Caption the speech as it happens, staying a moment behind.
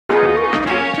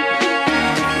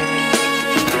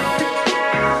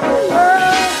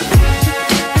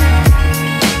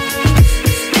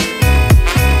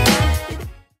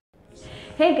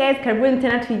guys, karibuni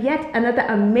tena to yet another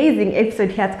amazing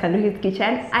episode here at Kaluhi'S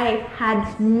kitchen. I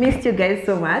had missed you guys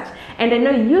so much, and I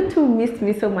know you too missed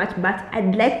me so much, but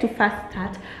I'd like to first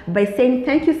start by saying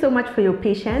thank you so much for your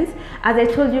patience. As I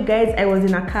told you guys, I was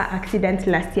in a car accident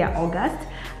last year August.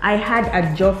 I had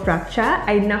a jaw fracture.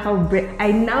 I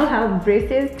now have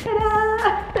braces.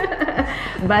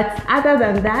 Ta-da! But other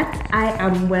than that, I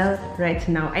am well right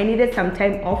now. I needed some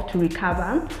time off to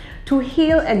recover, to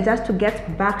heal, and just to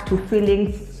get back to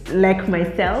feeling like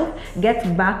myself,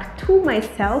 get back to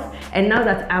myself. And now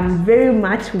that I'm very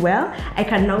much well, I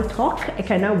can now talk, I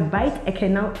can now bite, I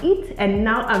can now eat, and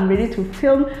now I'm ready to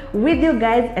film with you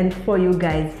guys and for you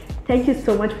guys. Thank you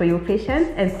so much for your patience,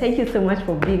 and thank you so much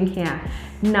for being here.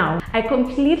 Now, I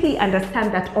completely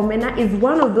understand that omena is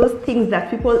one of those things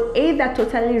that people either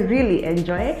totally really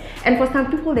enjoy, and for some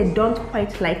people they don't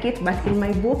quite like it, but in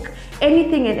my book,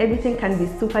 anything and everything can be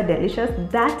super delicious.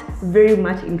 That very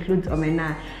much includes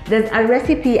omena. There's a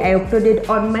recipe I uploaded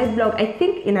on my blog, I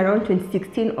think in around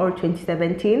 2016 or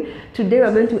 2017. Today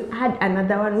we're going to add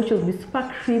another one which will be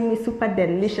super creamy, super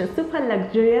delicious, super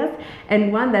luxurious,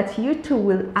 and one that you too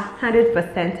will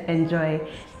 100% enjoy.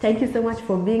 Thank you so much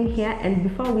for being here, and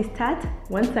before we start,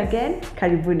 once again,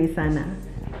 karibuni sana.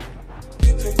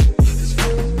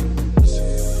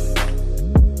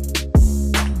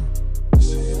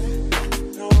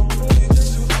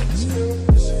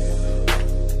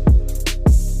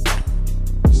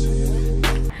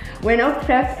 We're now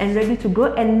prepped and ready to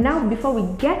go, and now before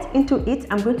we get into it,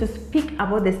 I'm going to speak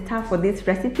about the star for this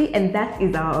recipe, and that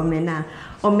is our omena.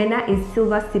 Omena is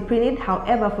silver cyprinid.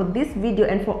 However, for this video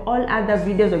and for all other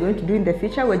videos we're going to do in the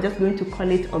future, we're just going to call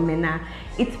it omena.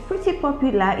 It's pretty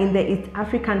popular in the East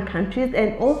African countries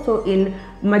and also in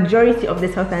majority of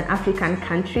the Southern African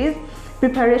countries.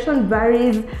 Preparation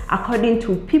varies according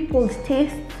to people's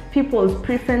tastes, people's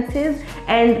preferences,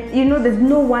 and you know, there's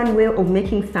no one way of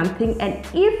making something, and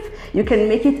if you can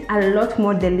make it a lot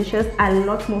more delicious, a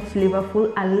lot more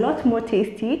flavorful, a lot more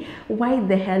tasty, why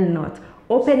the hell not?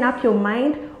 Open up your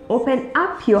mind, open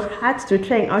up your heart to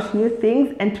trying out new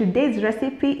things, and today's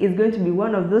recipe is going to be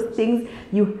one of those things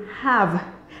you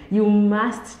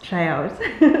must try out.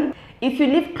 If you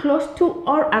live close to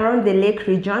or around the lake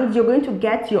regions, you're going to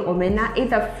get your omena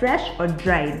either fresh or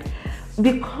dried.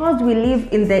 Because we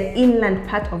live in the inland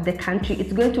part of the country,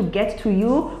 it's going to get to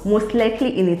you most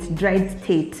likely in its dried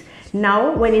state.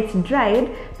 Now, when it's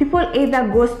dried, people either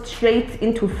go straight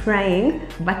into frying,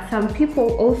 but some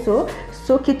people also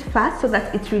soak it first so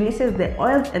that it releases the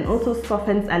oils and also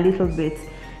softens a little bit.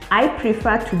 I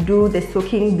prefer to do the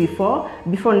soaking before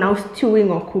now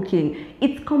stewing or cooking.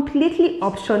 It's completely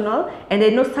optional, and I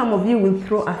know some of you will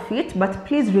throw a fit, but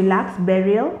please relax,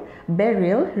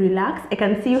 Beryl, relax. I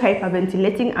can see you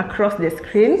hyperventilating across the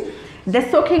screen. The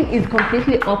soaking is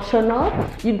completely optional.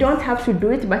 You don't have to do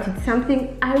it, but it's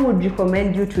something I would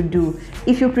recommend you to do.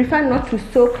 If you prefer not to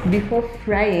soak before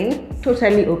frying,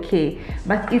 totally okay.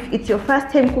 But if it's your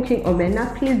first time cooking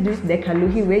omena, please do it the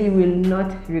Kaluhi way. You will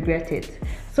not regret it.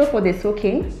 So for the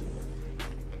soaking,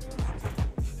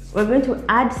 we're going to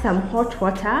add some hot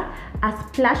water, a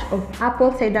splash of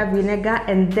apple cider vinegar,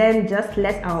 and then just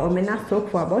let our omena soak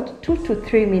for about 2 to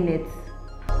 3 minutes.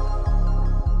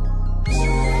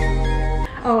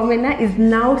 Our omena is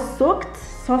now soaked,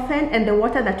 softened, and the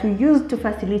water that we used to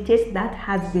facilitate that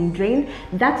has been drained.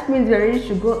 That means we're ready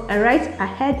to go right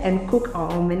ahead and cook our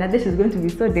omena. This is going to be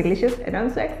so delicious, and I'm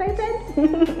so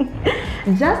excited.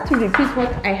 Just to repeat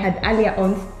what I had earlier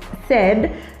on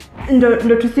said, no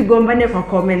tusigombane for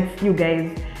comments, you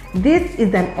guys. This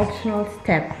is an optional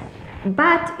step,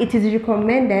 but it is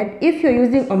recommended if you're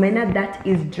using omena that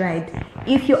is dried.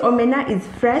 If your omena is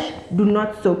fresh, do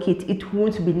not soak it. It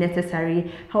won't be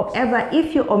necessary. However,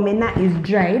 if your omena is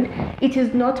dried, it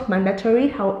is not mandatory.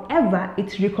 However,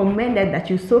 it's recommended that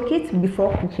you soak it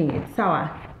before cooking it. Sour.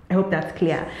 I hope that's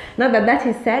clear. Now that that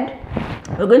is said,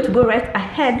 we're going to go right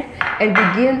ahead and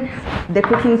begin the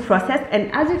cooking process. And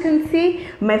as you can see,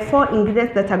 my 4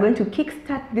 ingredients that are going to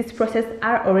kickstart this process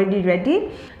are already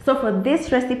ready. So for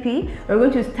this recipe, we're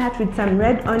going to start with some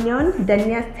red onion,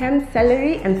 dania stem,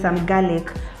 celery, and some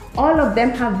garlic. All of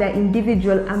them have their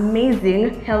individual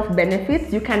amazing health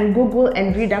benefits. You can Google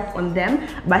and read up on them,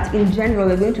 but in general,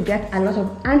 you're going to get a lot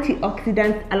of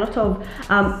antioxidants, a lot of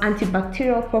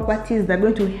antibacterial properties that are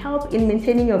going to help in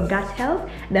maintaining your gut health.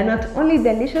 They're not only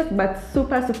delicious, but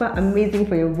super amazing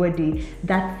for your body.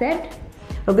 That said,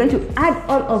 we're going to add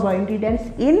all of our ingredients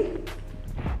in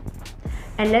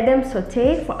and let them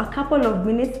saute for a couple of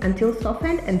minutes until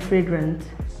softened and fragrant.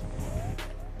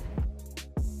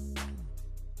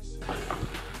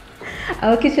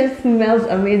 Our kitchen smells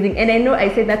amazing, and I know I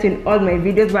say that in all my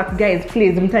videos, but guys,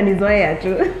 please, mtanizoea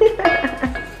too.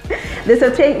 The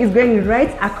sauteing is going right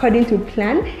according to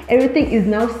plan. Everything is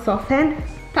now softened,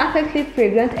 perfectly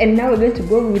fragrant, and now we're going to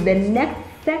go with the next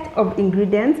set of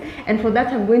ingredients. And for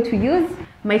that, I'm going to use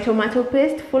my tomato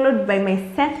paste, followed by my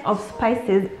set of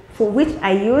spices, for which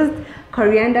I used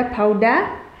coriander powder,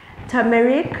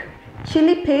 turmeric,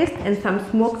 chili paste, and some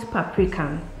smoked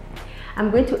paprika. I'm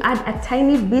going to add a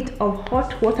tiny bit of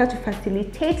hot water to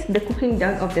facilitate the cooking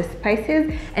down of the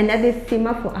spices, and let it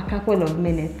simmer for a couple of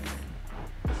minutes.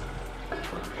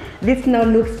 This now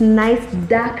looks nice,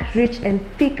 dark, rich, and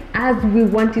thick as we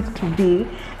want it to be.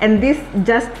 And this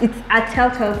it's a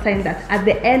telltale sign that at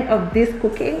the end of this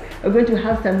cooking, we're going to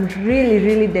have some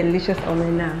really delicious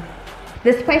omena.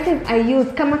 The spices I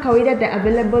use, kama kawaida, they're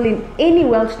available in any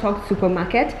well-stocked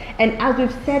supermarket, and as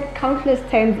we've said countless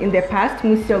times in the past,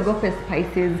 musiogope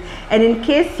spices. And in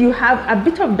case you have a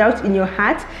bit of doubt in your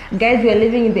heart, guys, we are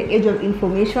living in the age of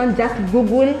information. Just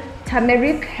Google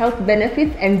turmeric health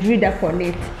benefits and read up on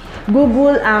it.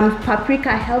 Google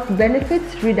paprika health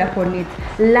benefits, read up on it.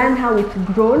 Learn how it's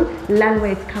grown, learn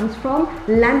where it comes from,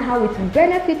 learn how it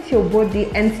benefits your body,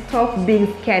 and stop being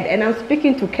scared. And I'm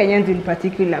speaking to Kenyans in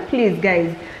particular. Please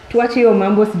guys, tuache your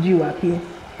mambo sijui wapi.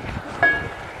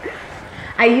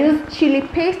 I use chili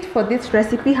paste for this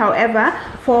recipe. However,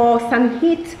 for some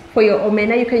heat for your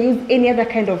omena, you can use any other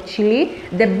kind of chili.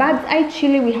 The bird's eye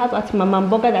chili we have at Mama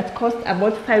Mboga that costs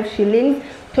about 5 shillings,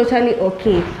 totally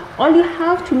okay. All you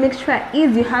have to make sure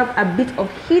is you have a bit of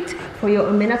heat for your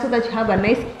omena, so that you have a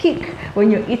nice kick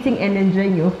when you're eating and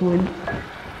enjoying your food.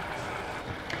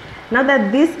 Now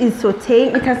that this is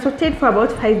sauteing, it has sauteed for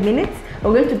about 5 minutes.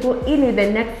 We're going to go in with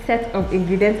the next set of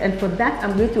ingredients, and for that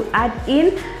I'm going to add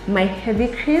in my heavy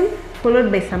cream,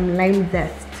 followed by some lime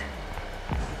zest.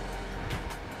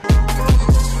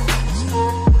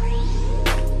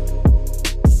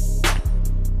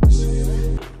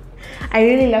 I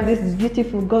really love this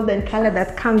beautiful golden color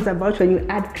that comes about when you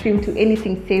add cream to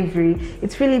anything savory.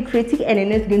 It's really pretty, and I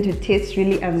know it's going to taste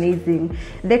really amazing.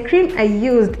 The cream I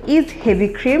used is heavy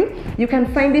cream. You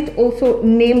can find it also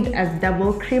named as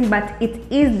double cream, but it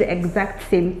is the exact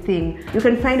same thing. You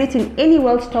can find it in any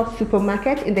well-stocked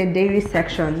supermarket in the dairy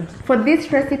section. For this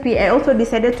recipe, I also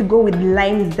decided to go with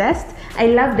lime zest. I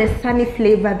love the sunny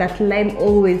flavor that lime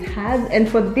always has, and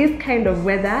for this kind of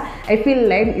weather, I feel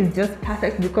lime is just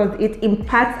perfect because it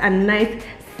imparts a nice,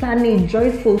 sunny,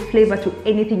 joyful flavor to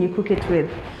anything you cook it with.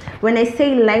 When I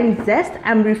say lime zest,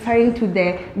 I'm referring to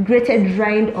the grated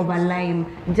rind of a lime.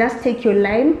 Just take your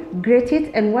lime, grate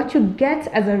it, and what you get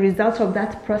as a result of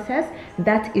that process,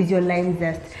 that is your lime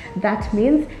zest. That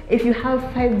means if you have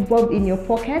 5 bob in your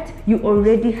pocket, you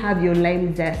already have your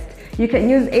lime zest. You can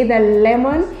use either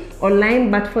lemon or lime,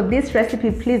 but for this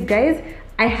recipe, please guys,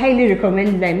 I highly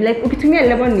recommend lime. Like ukitumia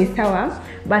lemon ni sawa,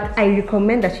 but I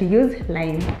recommend that you use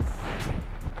lime.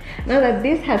 Now that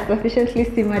this has sufficiently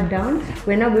simmered down,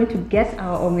 we're now going to get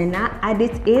our omena, add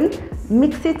it in,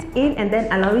 mix it in, and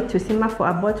then allow it to simmer for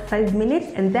about 5 minutes,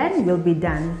 and then we'll be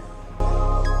done.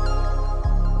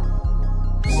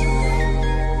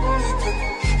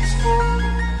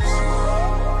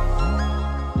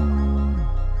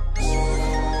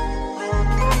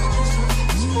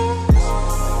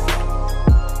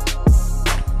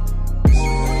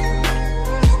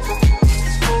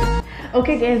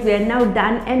 Okay guys, we are now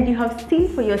done, and you have seen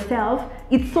for yourself,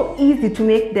 it's so easy to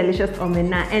make delicious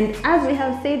omena. And as we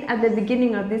have said at the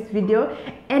beginning of this video,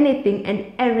 anything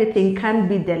and everything can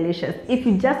be delicious if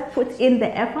you just put in the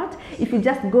effort. If you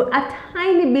just go a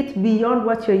tiny bit beyond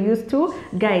what you're used to,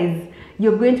 guys,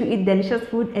 you're going to eat delicious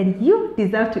food, and you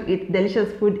deserve to eat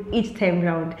delicious food each time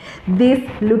round. This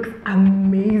looks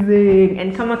amazing,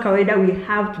 and kama kawaida, we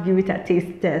have to give it a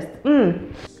taste test.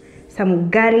 Some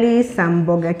ugali, some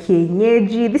boga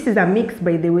kienyeji. This is a mix,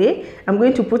 by the way. I'm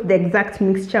going to put the exact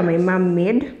mixture my mom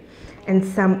made, and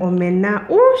some omena.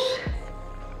 Oosh!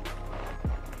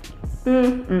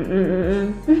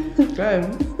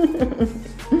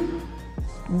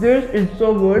 This is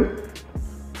so good.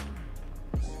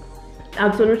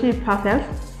 Absolutely perfect.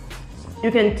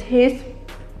 You can taste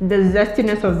the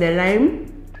zestiness of the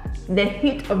lime. The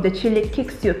heat of the chili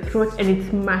kicks your throat, and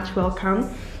it's much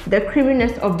welcome. The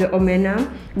creaminess of the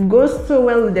omena goes so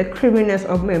well with the creaminess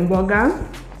of my mboga,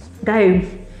 guys,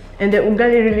 and the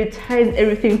ugali really ties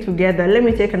everything together. Let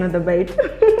me take another bite.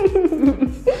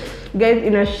 Guys,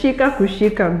 in a shika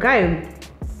kushika, guys.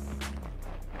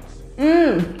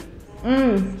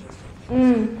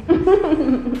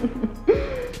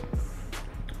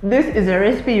 This is a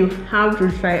recipe you have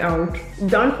to try out.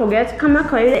 Don't forget, kama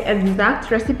kawaida, exact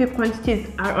recipe quantities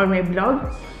are on my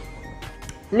blog.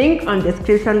 link on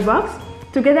description box.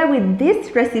 Together with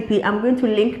this recipe, I'm going to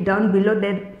link down below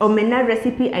the omena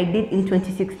recipe I did in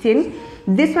 2016.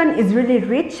 This one is really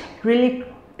rich, really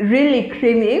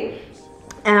creamy,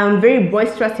 very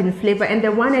boisterous in flavor, and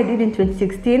the one I did in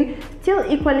 2016 still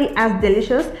equally as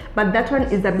delicious, but that one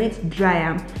is a bit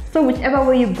drier. So whichever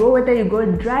way you go, whether you go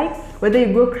dry, whether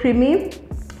you go creamy,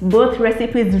 both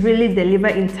recipes really deliver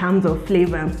in terms of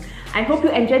flavor. I hope you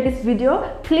enjoyed this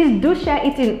video. Please do share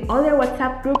it in all your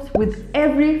WhatsApp groups with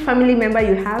every family member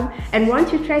you have, and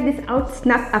once you try this out,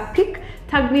 snap a pic,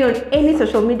 tag me on any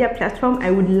social media platform.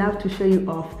 I would love to show you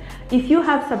off. If you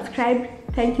have subscribed,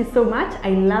 thank you so much. I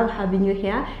love having you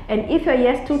here, and if you're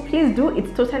yes to, please do.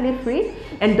 It's totally free,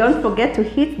 and don't forget to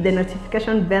hit the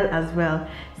notification bell as well.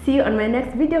 See you on my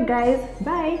next video, guys.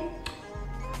 Bye.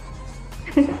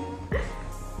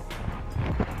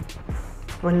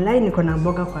 Wallahi niko na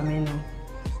mboga kwa meno.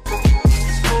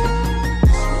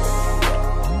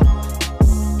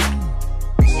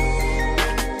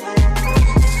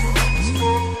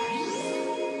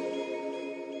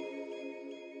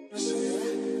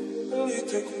 Really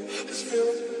take this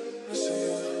feeling.